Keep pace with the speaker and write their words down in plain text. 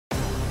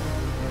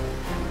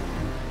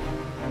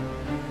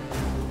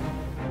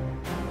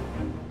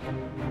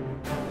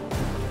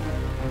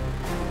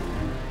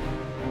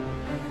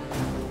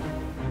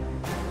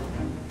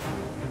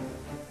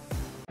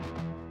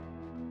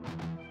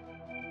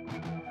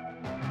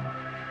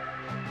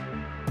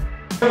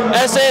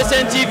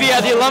SASN TV at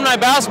the Alumni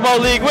Basketball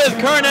League with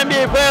current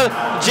NBA player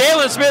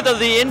Jalen Smith of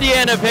the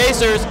Indiana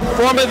Pacers,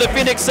 formerly the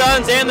Phoenix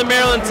Suns and the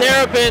Maryland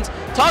Terrapins.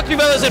 Talk to me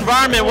about this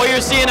environment, what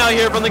you're seeing out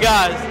here from the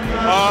guys.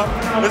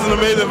 It's an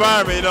amazing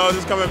environment,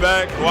 just coming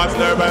back,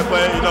 watching everybody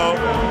play,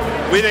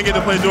 We didn't get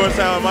to play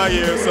Georgetown in my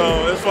year,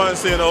 so it's fun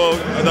seeing the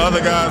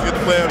other guys get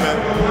to play them, and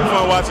it's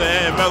fun watching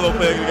Ant and Melo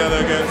play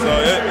together again, so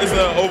it's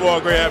an overall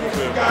great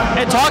atmosphere.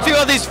 And talk to me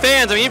about these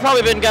fans. I mean, you've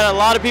probably got a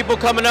lot of people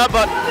coming up,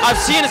 but I've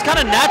seen it's kind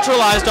of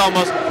naturalized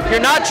almost.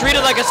 You're not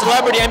treated like a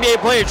celebrity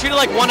NBA player, you're treated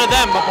like one of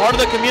them, a part of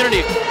the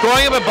community.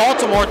 Growing up in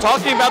Baltimore,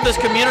 talk to me about this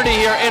community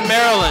here in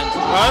Maryland.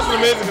 It's an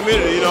amazing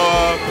community,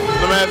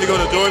 no matter if you go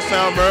to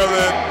Georgetown,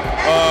 Maryland,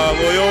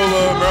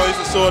 Loyola, Maryland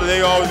Eastern Shore,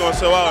 they always going to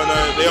show out, and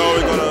they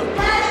always going to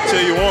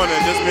cheer you on.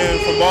 And just being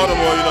from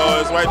Baltimore,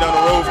 it's right down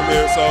the road from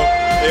here, so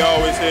they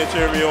always here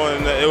cheering me on,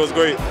 and it was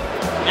great.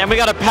 And we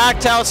got a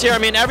packed house here. I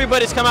mean,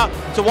 everybody's come out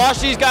to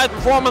watch these guys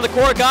perform on the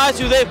court, guys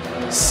who they've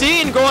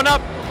seen growing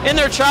up in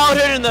their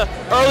childhood in the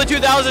early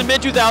 2000s,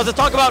 mid 2000s.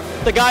 Talk about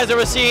the guys that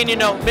we're seeing,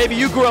 maybe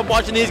you grew up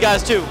watching these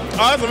guys too.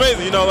 Oh, it's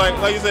amazing, like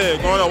you said,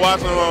 growing up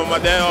watching them, my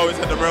dad always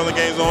had the Maryland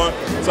games on,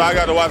 so I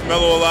got to watch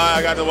Melo a lot,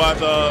 I got to watch,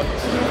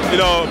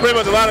 pretty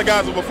much a lot of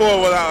guys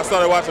before when I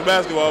started watching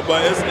basketball,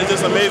 but it's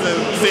just amazing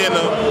seeing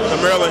the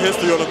Maryland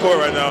history on the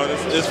court right now, and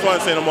it's fun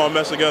seeing them all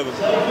mesh together.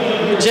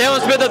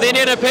 Jalen Smith of the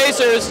Indiana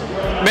Pacers,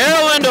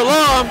 Maryland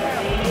alum,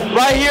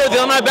 right here at the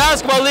Alumni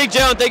Basketball League.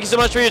 Jalen, thank you so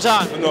much for your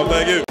time. No,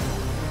 thank you.